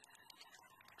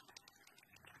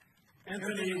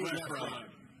 Anthony Westbrook.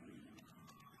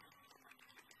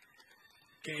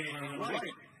 Caitlin White.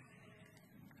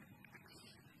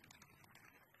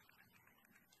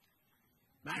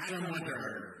 Maxim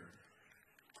Winter.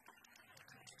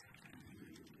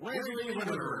 Wesley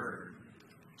Winterford.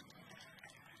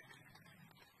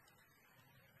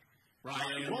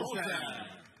 Ryan Wolstad.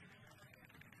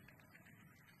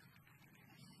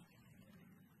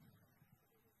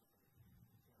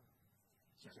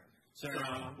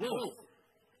 Sarah Wolf.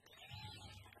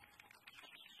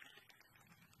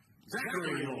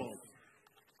 Zachary Wolf.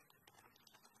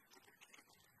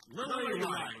 Lily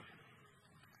Wright.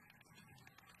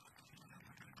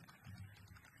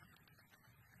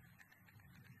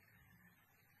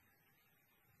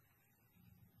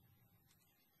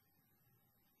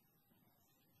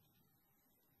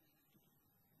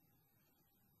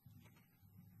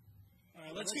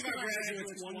 Let's give our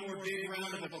graduates one more big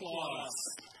round of applause.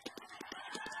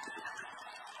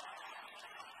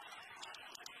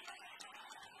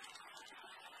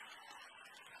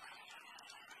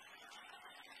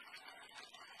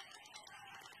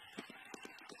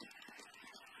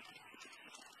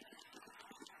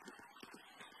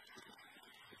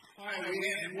 All right,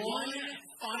 we have one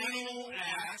final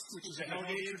act, which is a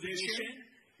Hellgate tradition.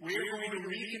 We are going to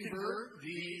reconvert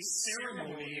the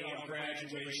ceremony of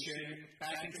graduation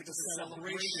back into the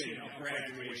celebration of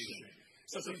graduation.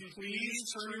 So if you please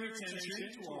turn your attention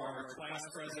to our class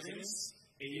presidents,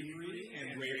 Avery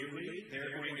and Waverly.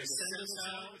 They're going to send us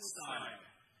out with style.